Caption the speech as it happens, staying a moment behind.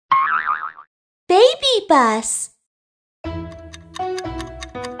BabyBus.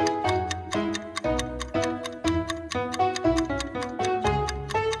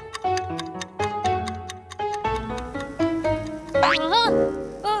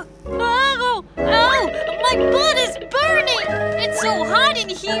 My butt is burning! It's so hot in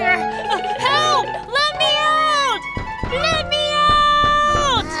here! Help! Let me out! Let me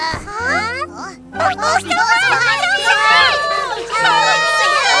out!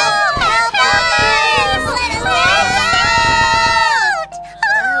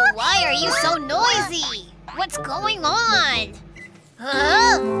 Why are you so noisy? What's going on?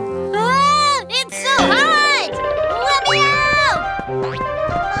 It's so hot! Let me out!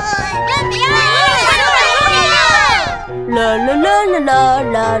 Let me out! La la la la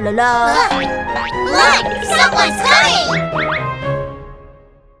la la la. Look! Someone's coming!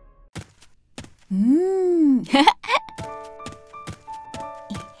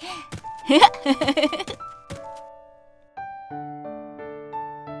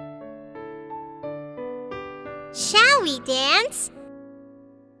 Shall we dance?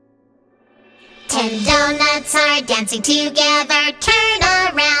 10 donuts are dancing together. Turn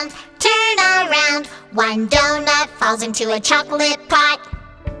around, turn around. 1 donut falls into a chocolate pot.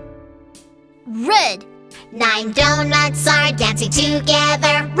 Red. 9 donuts are dancing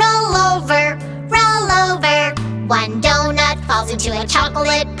together. Roll over, roll over. 1 donut falls into a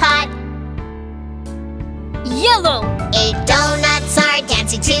chocolate pot. Yellow. 8 donuts are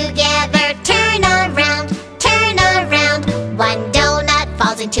dancing together. Turn around, turn around. 1 donut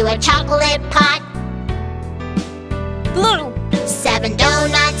falls into a chocolate pot. Blue. 7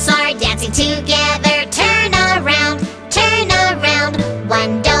 donuts are dancing together. Turn around, turn around.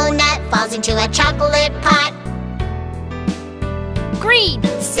 1 donut falls into a chocolate pot. Green.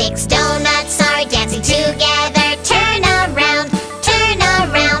 6 donuts are dancing together. Turn around, turn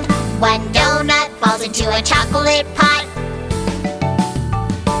around. 1 donut falls into a chocolate pot.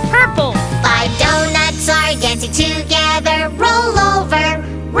 Purple. 5 donuts are dancing together. Roll over,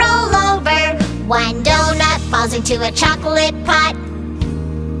 roll over. 1 donut falls into a chocolate pot.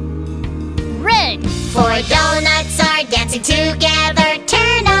 Red. 4 donuts are dancing together.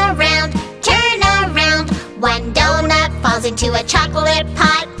 Turn around, turn around. 1 donut falls into a chocolate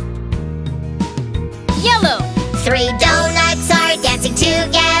pot. Yellow. 3 donuts are dancing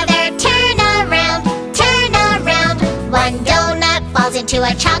together. Turn around, turn around. 1 donut falls into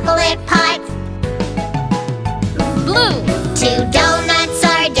a chocolate pot. Blue. 2 donuts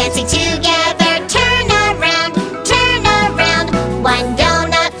are dancing together. Turn around, turn around. 1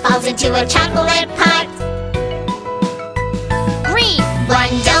 donut falls into a chocolate pot. Green.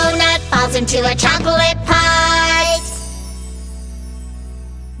 1 donut falls into a chocolate pot.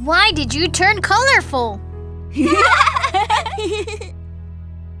 Why did you turn colorful?